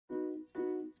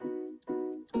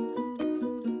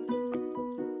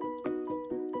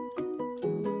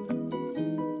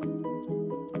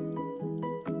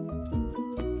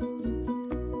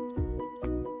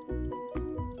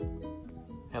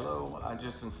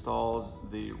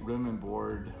installed the room and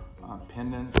board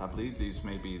pendants. I believe these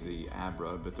may be the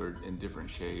Abra, but they're in different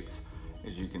shapes,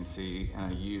 as you can see. And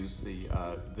I use the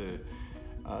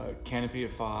Canopy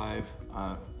of Five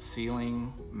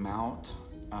ceiling mount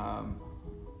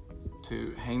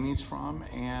to hang these from,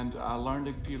 and I learned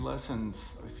a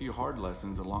few hard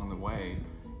lessons along the way,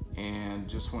 and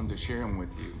just wanted to share them with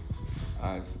you.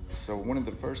 So one of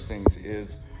the first things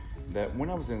is that when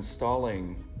I was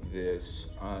installing this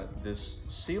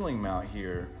ceiling mount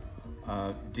here,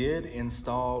 did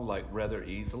install like rather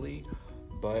easily,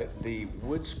 but the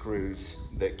wood screws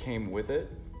that came with it,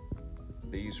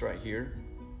 these right here,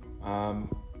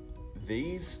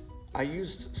 these, I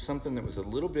used something that was a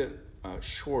little bit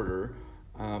shorter,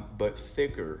 but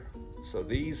thicker. So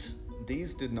these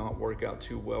did not work out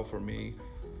too well for me.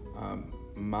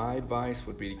 My advice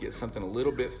would be to get something a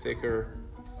little bit thicker,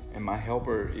 and my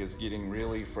helper is getting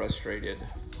really frustrated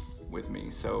with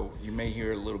me. So you may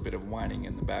hear a little bit of whining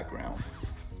in the background.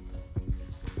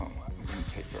 Oh, I'm gonna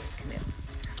take her, come here.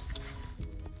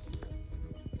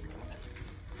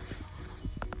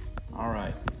 All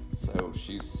right, so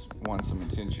she's won some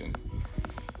attention.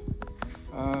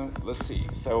 Let's see,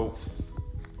 so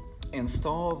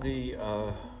install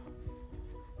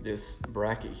this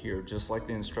bracket here, just like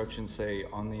the instructions say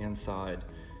on the inside,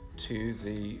 to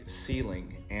the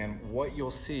ceiling. And what you'll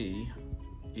see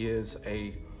is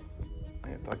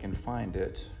if I can find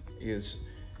it, is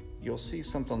you'll see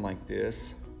something like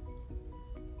this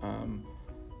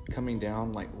coming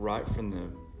down like right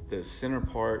from the center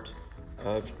part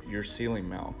of your ceiling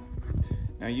mount.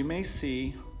 Now you may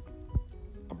see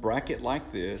a bracket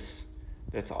like this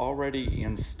that's already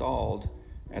installed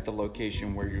at the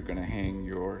location where you're going to hang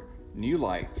your new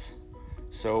lights.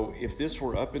 So if this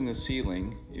were up in the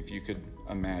ceiling, if you could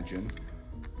imagine,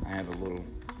 I have a little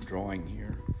drawing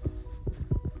here.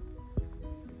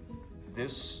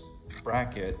 This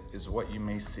bracket is what you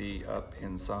may see up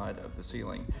inside of the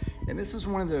ceiling. And this is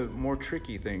one of the more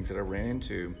tricky things that I ran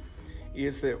into,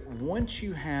 is that once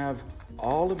you have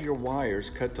all of your wires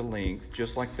cut to length,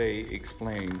 just like they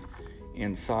explained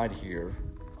inside here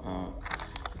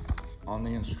on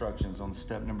the instructions on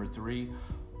step number 3,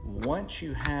 once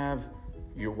you have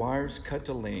your wires cut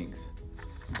to length,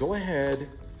 go ahead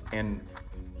and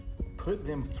put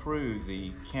them through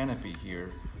the canopy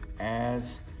here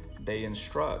as they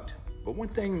instruct. But one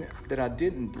thing that I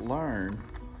didn't learn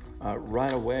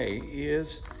right away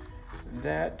is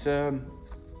that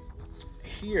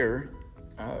here,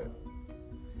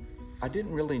 I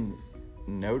didn't really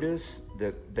notice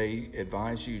that they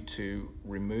advise you to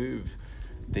remove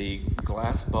the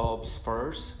glass bulbs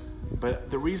first. But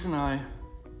the reason I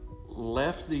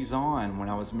left these on when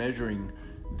I was measuring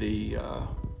the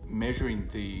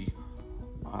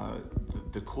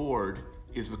cord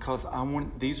is because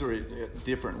these are at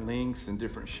different lengths and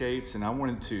different shapes, and I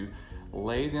wanted to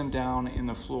lay them down in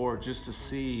the floor just to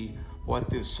see what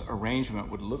this arrangement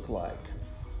would look like.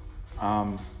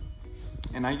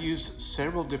 And I used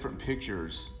several different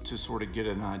pictures to sort of get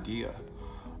an idea.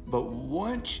 But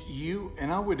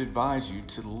and I would advise you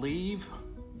to leave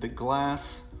the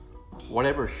glass,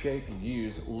 whatever shape you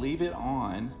use, leave it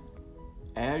on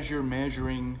as you're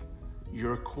measuring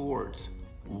your cords.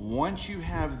 Once you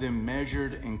have them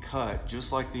measured and cut,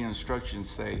 just like the instructions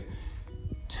say,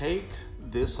 take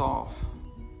this off.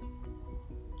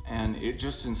 And it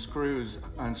just unscrews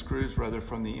rather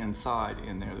from the inside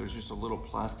in there. There's just a little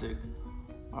plastic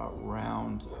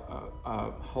round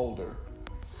holder.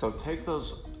 So take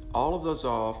all of those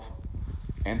off,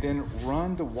 and then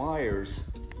run the wires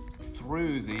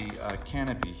through the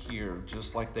canopy here,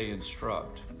 just like they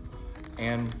instruct.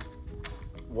 And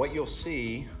what you'll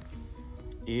see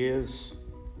is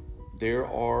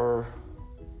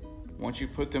once you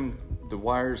put the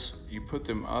wires, you put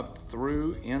them up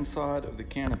through inside of the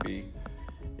canopy,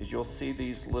 is you'll see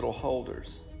these little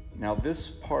holders. Now this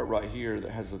part right here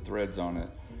that has the threads on it,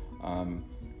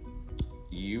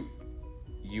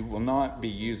 you will not be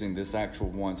using this actual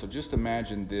one. So just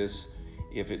imagine this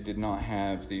if it did not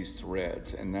have these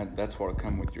threads, and that's what will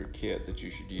come with your kit that you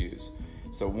should use.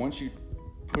 So once you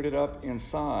put it up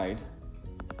inside,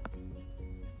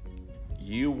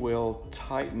 you will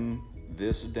tighten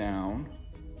this down.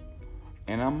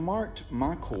 And I marked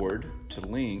my cord to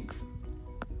length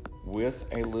with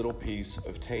a little piece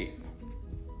of tape,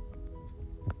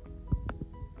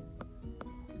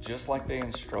 just like they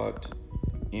instruct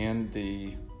in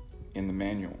the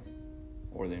manual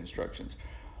or the instructions.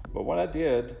 But what I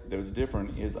did that was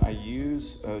different is I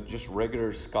used just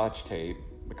regular Scotch tape,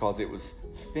 because it was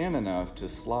thin enough to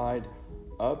slide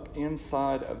up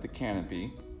inside of the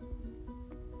canopy,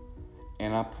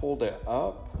 and I pulled it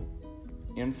up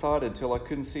inside until I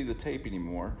couldn't see the tape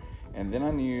anymore. And then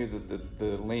I knew that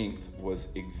the length was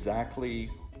exactly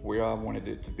where I wanted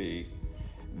it to be.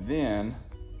 Then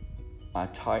I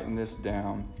tightened this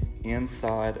down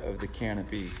inside of the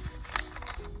canopy,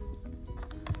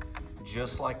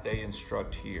 just like they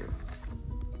instruct here.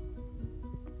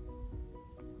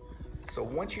 So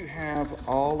once you have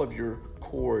all of your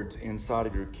cords inside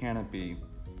of your canopy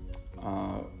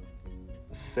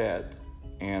set,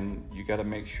 and you got to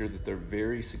make sure that they're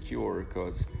very secure,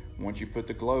 because once you put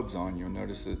the globes on, you'll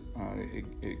notice that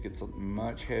it gets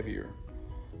much heavier.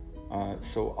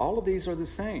 So all of these are the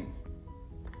same,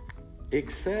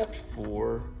 except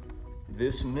for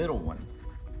this middle one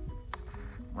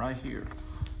right here,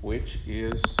 which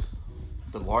is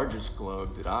the largest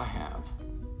globe that I have,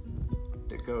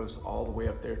 that goes all the way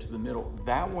up there to the middle.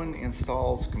 That one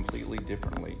installs completely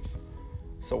differently.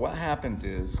 So what happens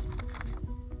is,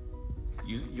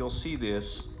 you'll see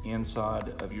this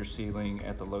inside of your ceiling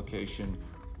at the location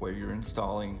where you're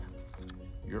installing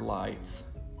your lights.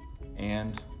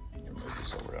 And move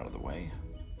this over out of the way.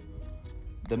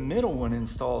 The middle one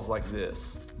installs like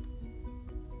this.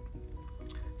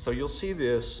 So you'll see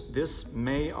this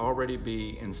may already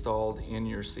be installed in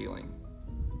your ceiling.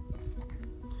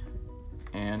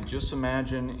 And just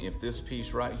imagine if this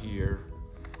piece right here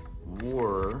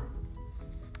were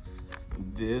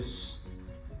this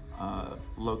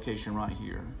location right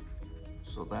here.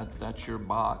 So that's your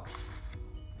box.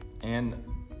 And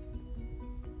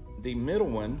the middle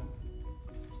one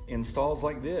installs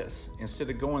like this. Instead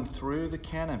of going through the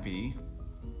canopy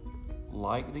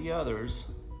like the others,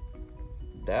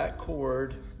 that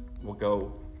cord will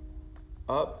go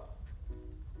up.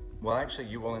 Well, actually,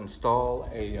 you will install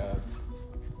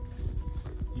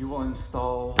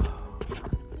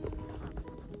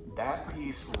that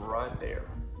piece right there.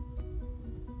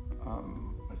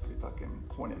 Let's see if I can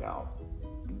point it out.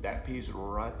 That piece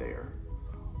right there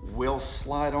will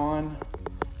slide on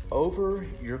over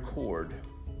your cord,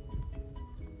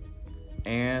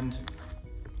 and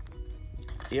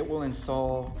it will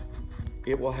install.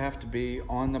 It will have to be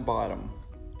on the bottom,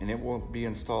 and it will be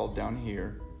installed down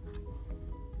here.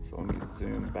 So let me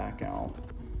zoom back out.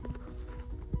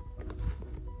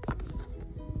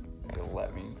 It'll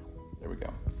let me. There we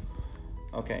go.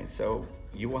 Okay, so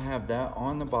you will have that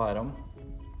on the bottom,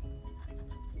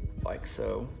 like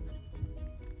so.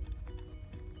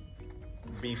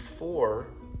 Before,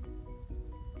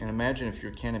 and imagine if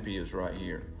your canopy is right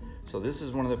here. So this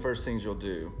is one of the first things you'll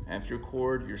do. After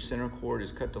your center cord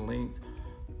is cut to length,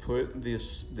 put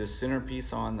this center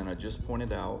piece on that I just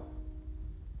pointed out.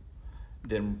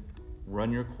 Then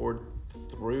run your cord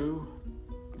through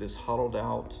this hollowed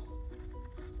out,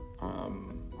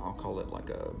 I'll call it like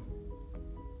a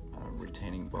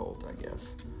retaining bolt, I guess.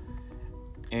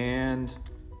 And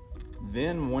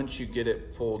then once you get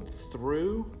it pulled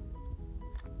through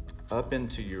up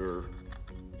into your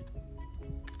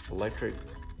electric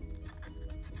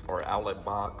or outlet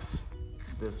box,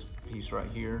 this piece right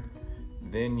here,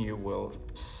 then you will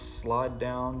slide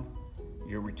down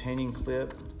your retaining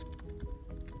clip,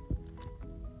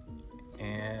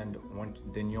 and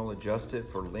then you'll adjust it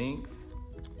for length,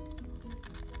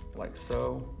 like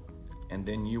so, and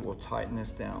then you will tighten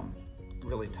this down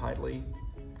really tightly.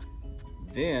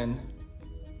 Then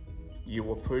you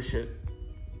will push it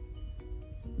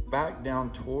back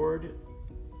down toward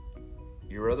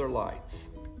your other lights,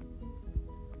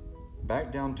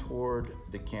 back down toward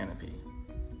the canopy,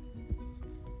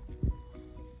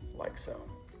 like so.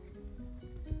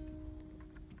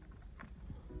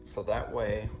 So that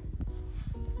way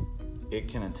it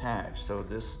can attach. So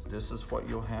this is what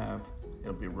you'll have.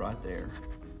 It'll be right there.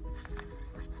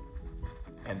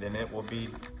 And then it will be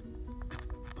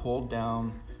pulled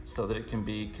down so that it can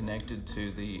be connected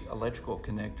to the electrical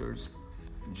connectors,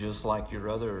 just like your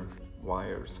other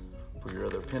wires for your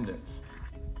other pendants.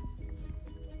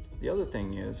 The other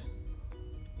thing is,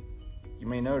 you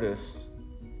may notice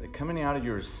that coming out of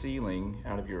your ceiling,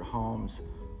 out of your home's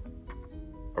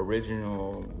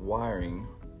original wiring,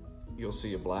 you'll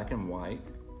see a black and white,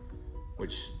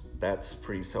 which that's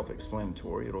pretty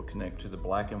self-explanatory. It'll connect to the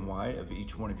black and white of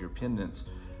each one of your pendants.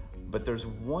 But there's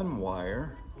one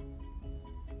wire,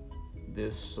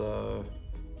 this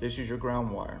is your ground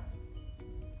wire.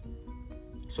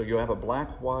 So you'll have a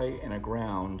black, white, and a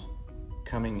ground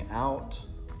coming out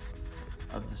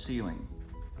of the ceiling.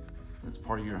 That's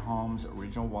part of your home's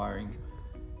original wiring.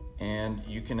 And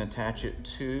you can attach it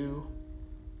to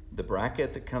the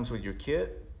bracket that comes with your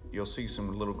kit. You'll see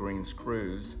some little green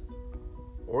screws.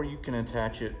 Or you can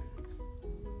attach it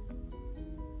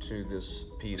to this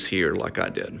piece here like I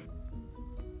did.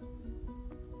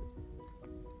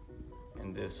 And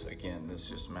And this, again, this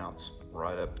just mounts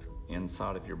right up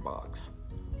inside of your box.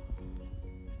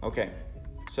 Okay,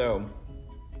 so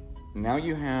now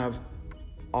you have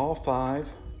all 5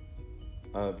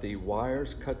 of the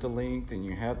wires cut to length, and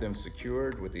you have them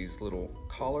secured with these little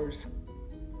collars,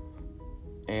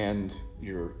 and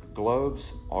your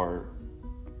globes are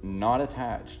not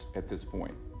attached at this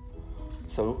point.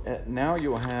 So now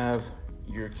you'll have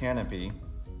your canopy,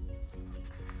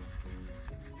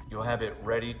 you'll have it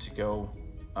ready to go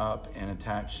up and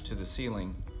attach to the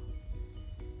ceiling.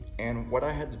 And what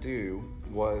I had to do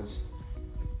was,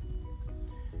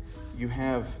 you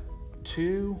have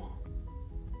 2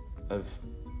 of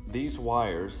these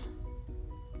wires.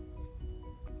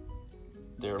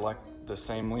 They're like the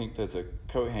same length as a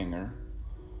coat hanger,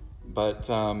 but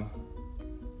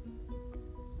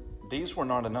these were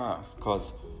not enough,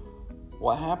 because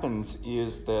what happens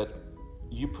is that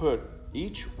you put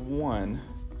each one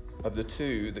of the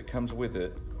 2 that comes with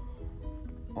it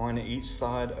on each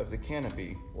side of the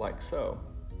canopy, like so.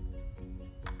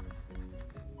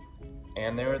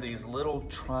 And there are these little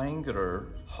triangular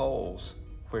holes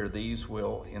where these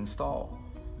will install.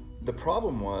 The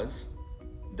problem was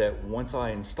that once I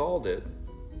installed it,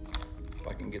 if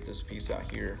I can get this piece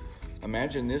out here,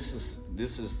 imagine this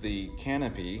is the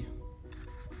canopy,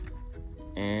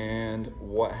 and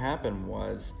what happened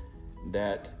was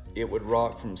that it would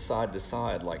rock from side to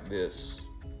side like this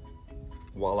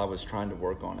while I was trying to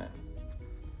work on it.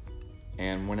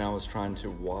 And when I was trying to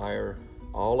wire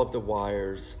all of the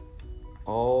wires,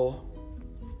 all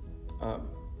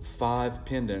 5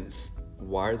 pendants,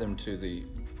 wire them to the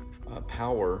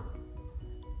power,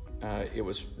 it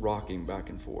was rocking back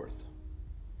and forth.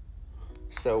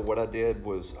 So what I did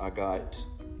was I got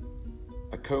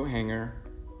a coat hanger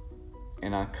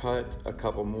and I cut a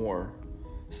couple more,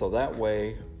 so that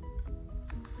way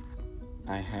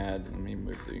I had, let me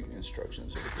move the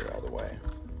instructions over here out of the way.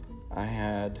 I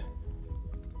had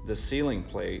the ceiling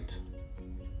plate,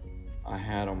 I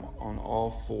had them on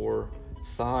all 4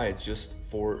 sides just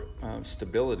for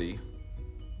stability.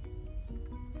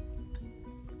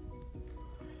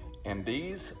 And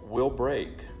these will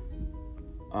break.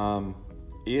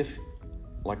 If,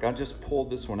 like, I just pulled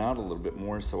this one out a little bit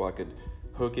more so I could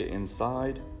hook it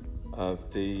inside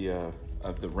of the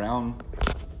round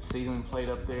ceiling plate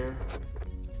up there.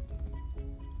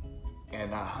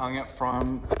 And I hung it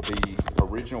from the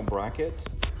original bracket,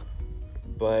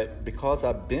 but because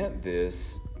I bent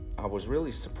this, I was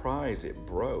really surprised it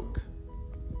broke.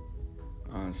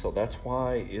 So that's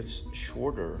why it's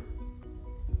shorter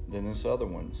than this other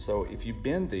one. So if you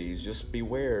bend these, just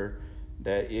beware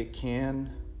that it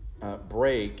can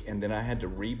break, and then I had to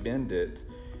re-bend it,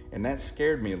 and that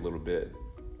scared me a little bit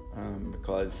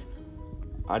because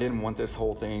I didn't want this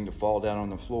whole thing to fall down on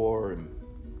the floor, and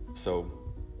so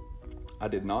I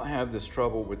did not have this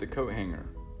trouble with the coat hanger.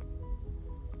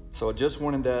 So I just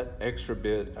wanted that extra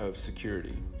bit of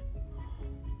security.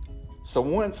 So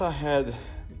once I had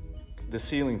the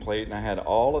ceiling plate and I had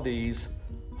all of these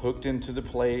hooked into the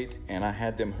plate and I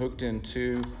had them hooked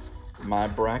into my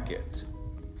bracket.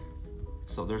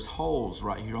 So there's holes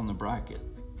right here on the bracket.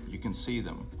 You can see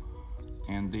them.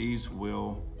 And these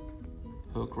will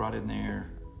hook right in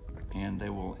there, and they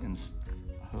will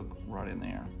hook right in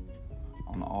there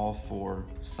on all 4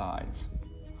 sides.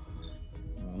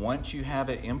 Once you have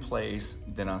it in place,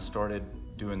 then I started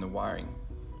doing the wiring.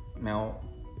 Now,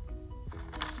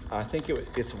 I think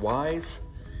it's wise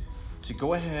to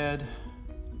go ahead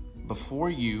before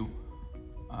you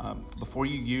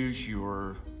use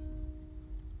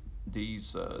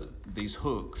these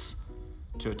hooks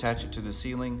to attach it to the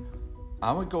ceiling.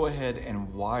 I would go ahead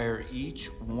and wire each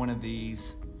one of these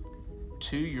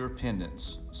to your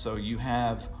pendants. So you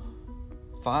have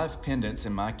 5 pendants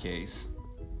in my case,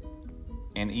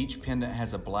 and each pendant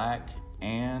has a black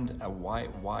and a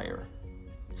white wire.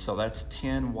 So that's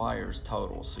 10 wires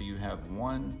total. So you have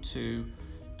 1, 2,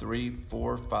 3,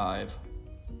 4, 5,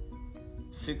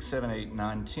 6, 7, 8,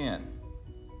 9, 10.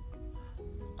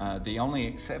 The only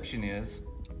exception is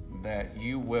that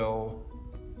you will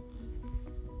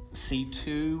see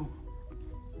 2,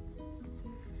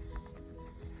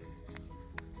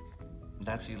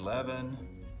 that's 11,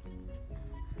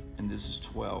 and this is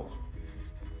 12.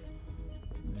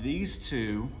 These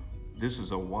 2, this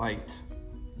is a white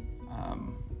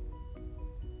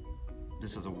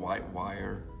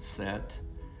wire set,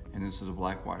 and this is a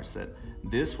black wire set.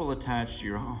 This will attach to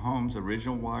your home's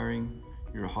original wiring,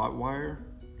 your hot wire.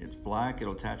 It's black,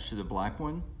 it'll attach to the black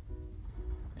one.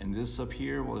 And this up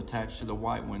here will attach to the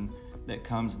white one that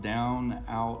comes down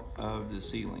out of the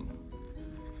ceiling.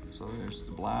 So there's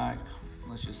the black,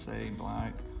 let's just say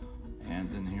black, and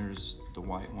then here's the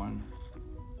white one,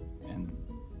 and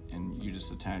you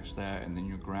just attach that, and then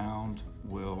your ground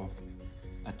will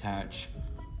attach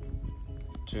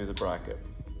to the bracket.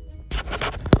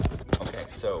 Okay,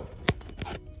 so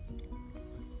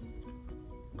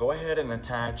go ahead and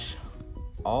attach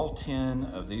all 10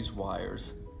 of these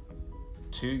wires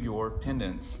to your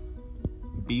pendants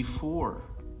before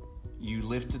you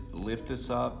lift this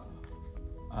up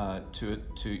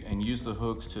and use the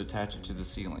hooks to attach it to the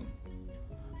ceiling.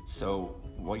 So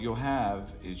what you'll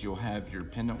have is you'll have your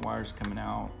pendant wires coming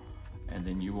out, and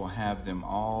then you will have them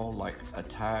all like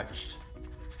attached,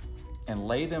 and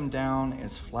lay them down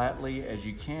as flatly as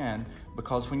you can,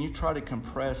 because when you try to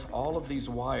compress all of these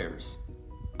wires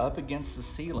up against the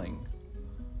ceiling,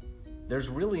 there's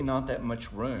really not that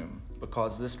much room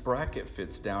because this bracket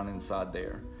fits down inside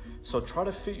there. So try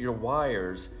to fit your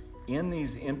wires in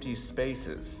these empty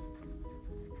spaces,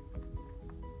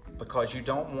 because you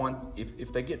don't want,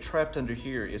 if they get trapped under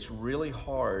here, it's really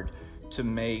hard to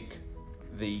make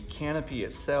the canopy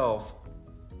itself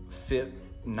fit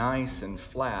nice and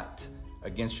flat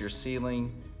against your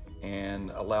ceiling and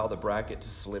allow the bracket to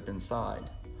slip inside.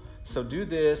 So do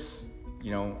this, you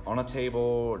know, on a table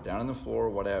or down on the floor,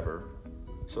 whatever.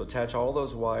 So attach all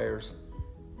those wires,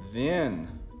 then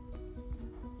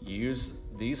use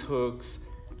these hooks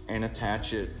and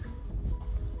attach it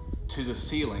to the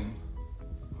ceiling.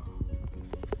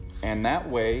 And that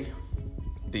way,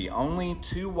 the only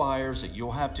 2 wires that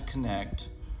you'll have to connect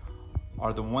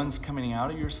are the ones coming out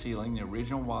of your ceiling, the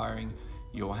original wiring.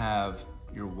 You'll have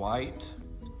your white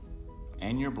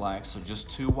and your black, so just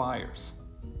 2 wires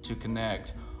to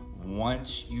connect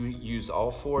once you use all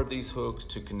 4 of these hooks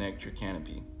to connect your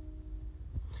canopy.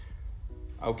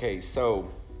 Okay, so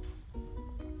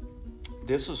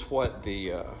this is what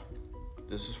the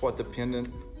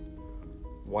pendant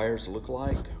wires look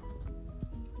like.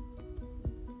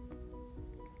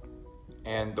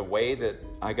 And the way that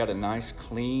I got a nice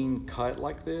clean cut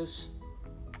like this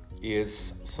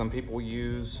is some people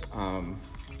use,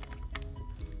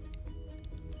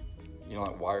 you know,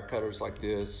 like wire cutters like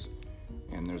this,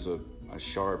 and there's a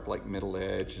sharp like middle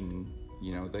edge, and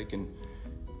you know, they can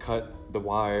cut the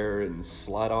wire and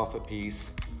slide off a piece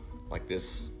like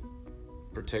this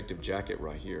protective jacket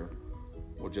right here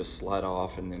will just slide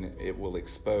off, and then it will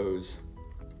expose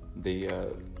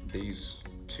these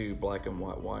 2 black and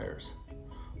white wires.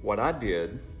 What I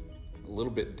did a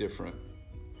little bit different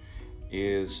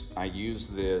is I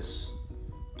used this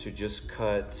to just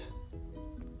cut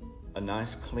a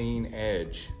nice clean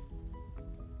edge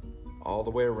all the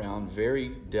way around very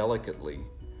delicately,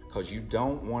 because you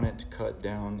don't want it to cut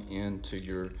down into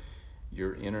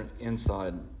your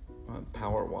inside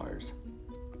power wires.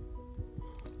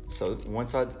 So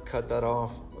once I cut that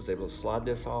off, I was able to slide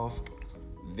this off.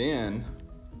 Then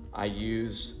I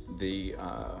used the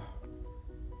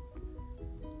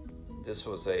this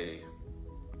was a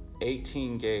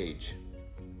 18 gauge,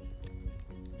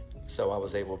 so I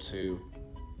was able to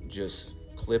just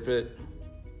clip it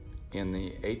in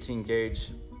the 18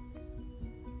 gauge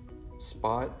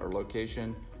spot or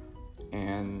location,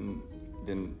 and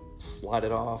then slide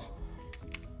it off,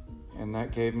 and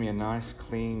that gave me a nice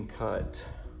clean cut.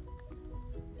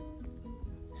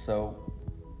 So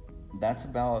that's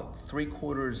about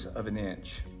 3/4 of an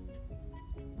inch.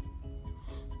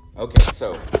 Okay,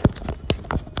 so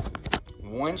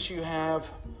once you have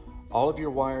all of your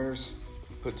wires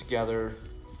put together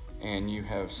and you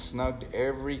have snugged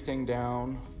everything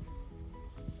down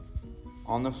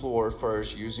on the floor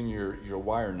first using your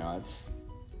wire nuts,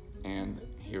 and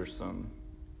here's some,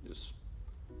 just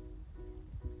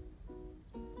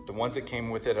the ones that came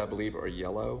with it, I believe, are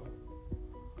yellow.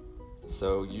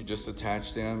 So you just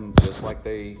attach them just like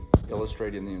they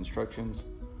illustrate in the instructions.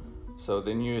 So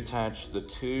then you attach the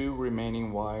 2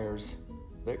 remaining wires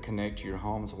that connect to your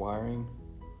home's wiring.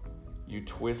 You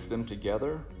twist them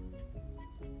together,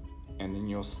 and then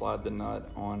you'll slide the nut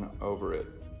on over it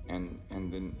and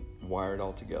then wire it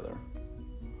all together.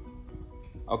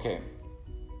 Okay,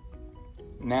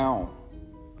 now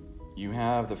you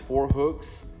have the 4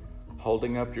 hooks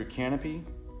holding up your canopy.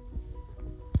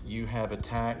 You have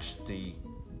attached the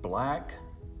black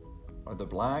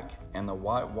and the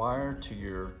white wire to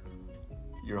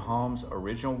your home's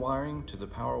original wiring, to the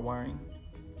power wiring.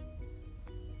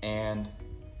 And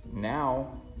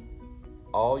now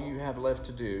all you have left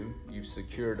to do, you've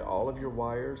secured all of your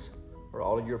wires, or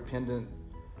all of your pendant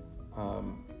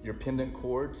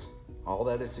cords. All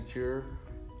that is secure.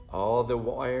 All the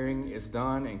wiring is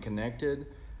done and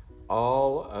connected.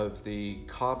 All of the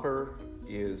copper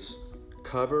is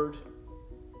covered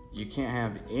you can't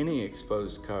have any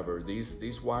exposed cover.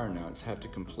 These wire nuts have to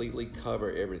completely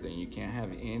cover everything. You can't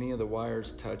have any of the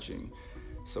wires touching.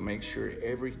 So make sure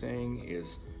everything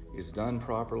is done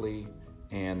properly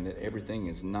and that everything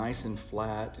is nice and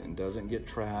flat and doesn't get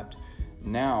trapped.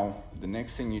 Now, the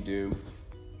next thing you do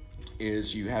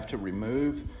is you have to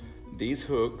remove these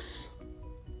hooks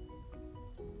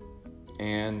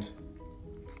and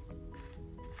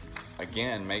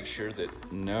again, make sure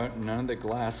that none of the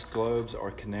glass globes are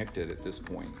connected at this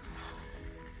point.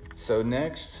 So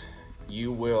next,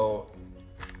 you will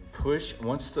push,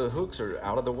 once the hooks are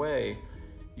out of the way,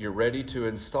 you're ready to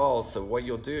install. So what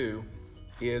you'll do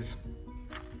is,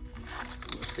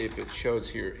 let's see if it shows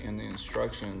here in the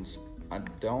instructions. I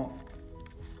don't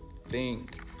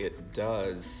think it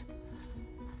does,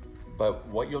 but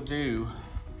what you'll do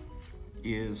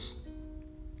is,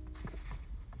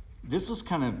 this was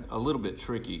kind of a little bit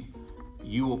tricky.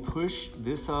 You will push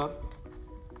this up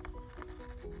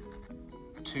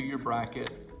to your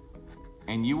bracket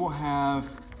and you will have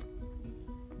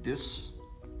this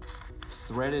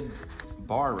threaded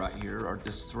bar right here, or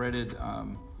this threaded,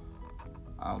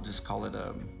 I'll just call it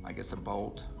I guess a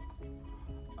bolt.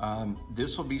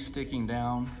 This will be sticking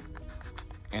down,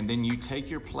 and then you take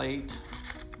your plate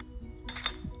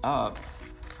up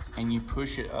and you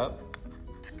push it up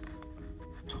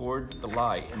toward the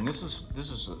light. And this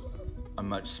is a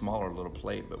much smaller little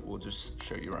plate, but we'll just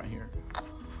show you right here.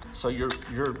 So your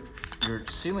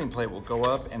ceiling plate will go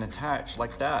up and attach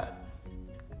like that.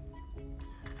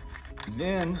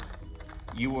 Then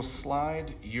you will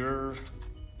slide your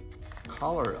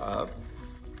collar up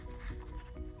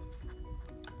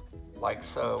like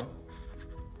so,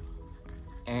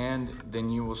 and then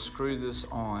you will screw this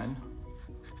on,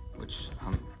 which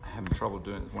I'm having trouble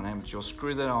doing one hand, but you'll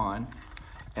screw that on,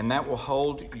 and that will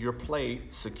hold your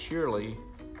plate securely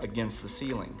against the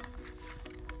ceiling.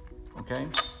 Okay?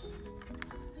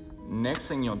 Next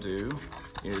thing you'll do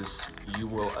is you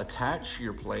will attach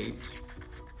your plate,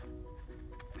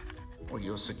 or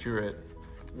you'll secure it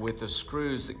with the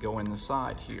screws that go in the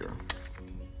side here.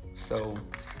 So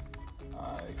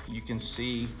you can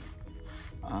see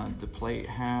the plate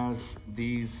has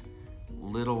these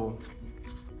little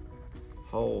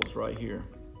holes right here,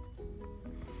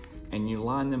 and you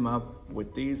line them up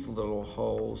with these little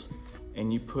holes,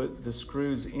 and you put the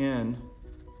screws in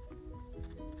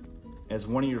as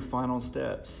one of your final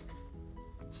steps.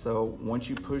 So once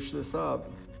you push this up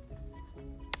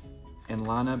and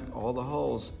line up all the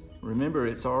holes, remember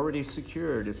it's already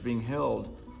secured. It's being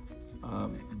held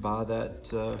by that,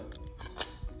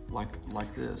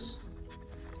 like this.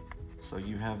 So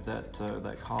you have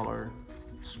that collar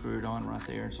screwed on right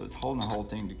there. So it's holding the whole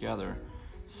thing together.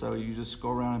 So you just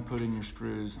go around and put in your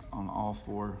screws on all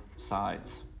four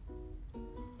sides.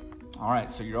 All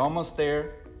right, so you're almost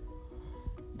there.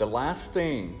 The last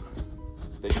thing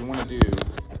that you want to do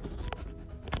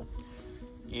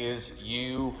is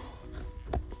you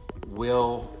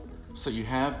will, so you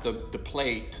have the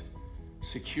plate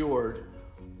secured,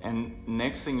 and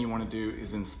next thing you want to do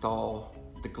is install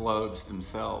the globes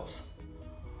themselves.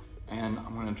 And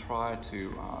I'm going to try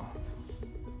to,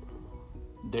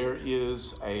 there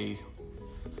is a,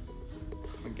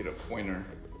 let me get a pointer.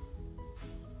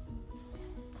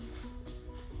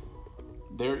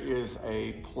 There is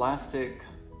a plastic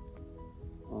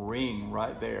ring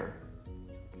right there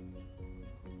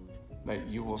that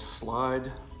you will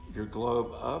slide your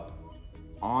globe up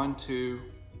onto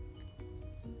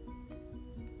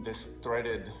this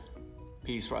threaded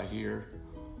piece right here.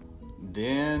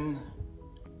 Then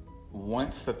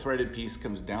once the threaded piece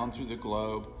comes down through the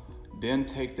globe, then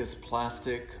take this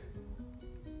plastic,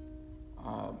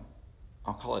 I'll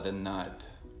call it a nut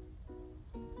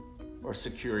or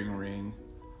securing ring,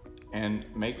 and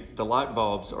make the light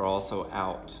bulbs are also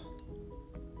out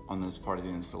on this part of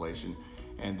the installation.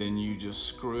 And then you just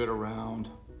screw it around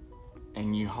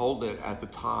and you hold it at the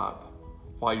top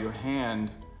while your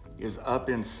hand is up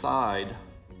inside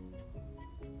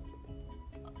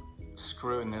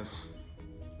screwing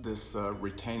this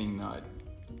retaining nut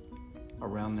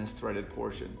around this threaded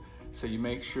portion. So you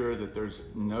make sure that there's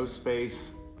no space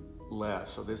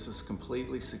left. So this is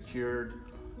completely secured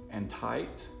and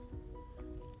tight.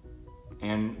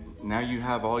 And now you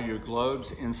have all your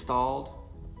globes installed.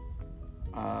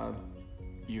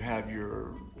 You have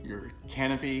your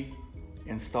canopy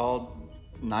installed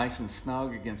nice and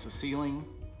snug against the ceiling.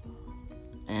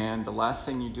 And the last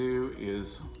thing you do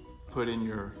is put in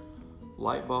your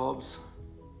light bulbs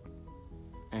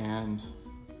and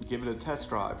give it a test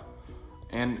drive.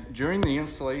 And during the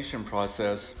installation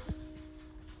process,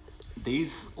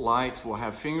 these lights will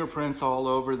have fingerprints all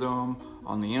over them,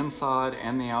 on the inside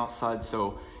and the outside.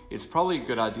 So it's probably a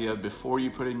good idea before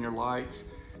you put in your lights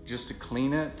just to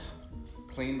clean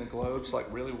the globes like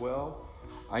really well.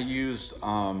 I used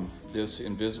this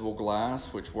invisible glass,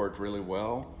 which worked really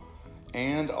well.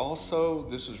 And also,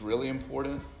 this is really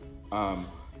important,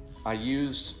 I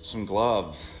used some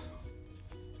gloves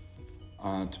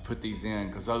to put these in,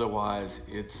 because otherwise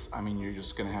you're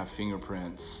just gonna have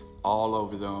fingerprints all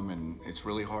over them and it's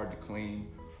really hard to clean.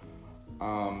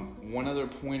 One other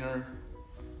pointer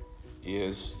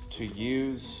is to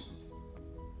use,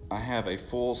 I have a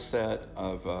full set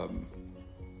of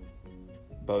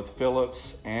both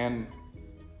Phillips and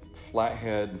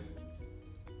flathead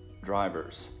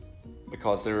drivers,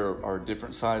 because there are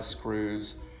different size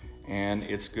screws, and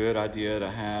it's a good idea to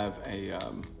have a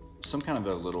some kind of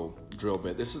a little drill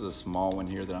bit. This is a small one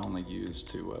here that I only use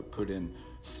to put in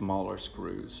smaller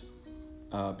screws,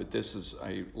 but this is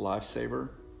a lifesaver.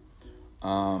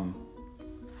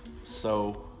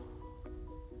 So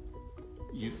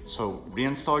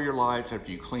reinstall your lights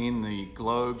after you clean the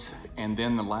globes, and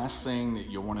then the last thing that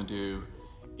you'll want to do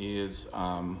is,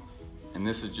 and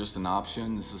this is just an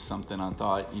option, this is something I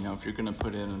thought, if you're going to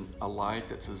put in a light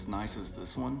that's as nice as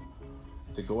this one,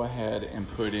 to go ahead and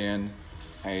put in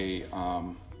a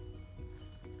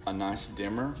nice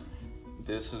dimmer.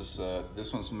 This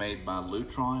one's made by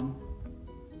Lutron.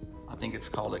 I think it's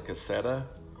called a cassetta,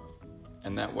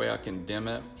 and that way I can dim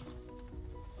it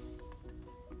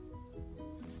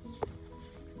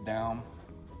down.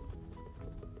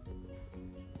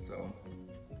 So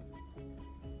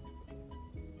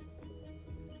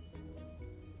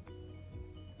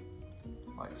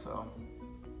like so.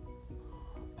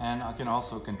 And I can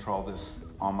also control this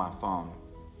on my phone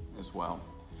as well.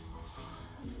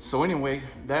 So anyway,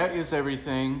 that is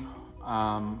everything.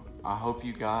 I hope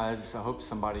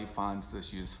somebody finds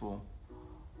this useful.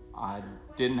 I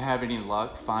didn't have any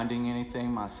luck finding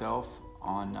anything myself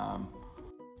on,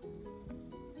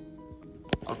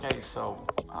 okay, so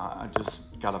I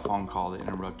just got a phone call that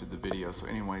interrupted the video. So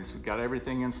anyways, we got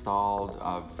everything installed.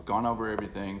 I've gone over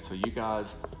everything. So you guys,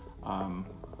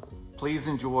 please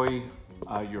enjoy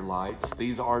your lights.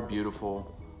 These are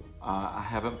beautiful. I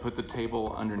haven't put the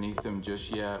table underneath them just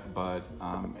yet, but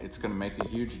it's gonna make a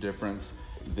huge difference.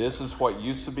 This is what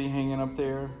used to be hanging up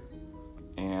there.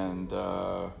 And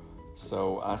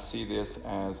so I see this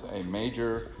as a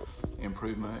major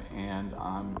improvement, and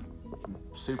I'm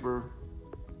super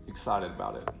excited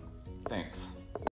about it. Thanks.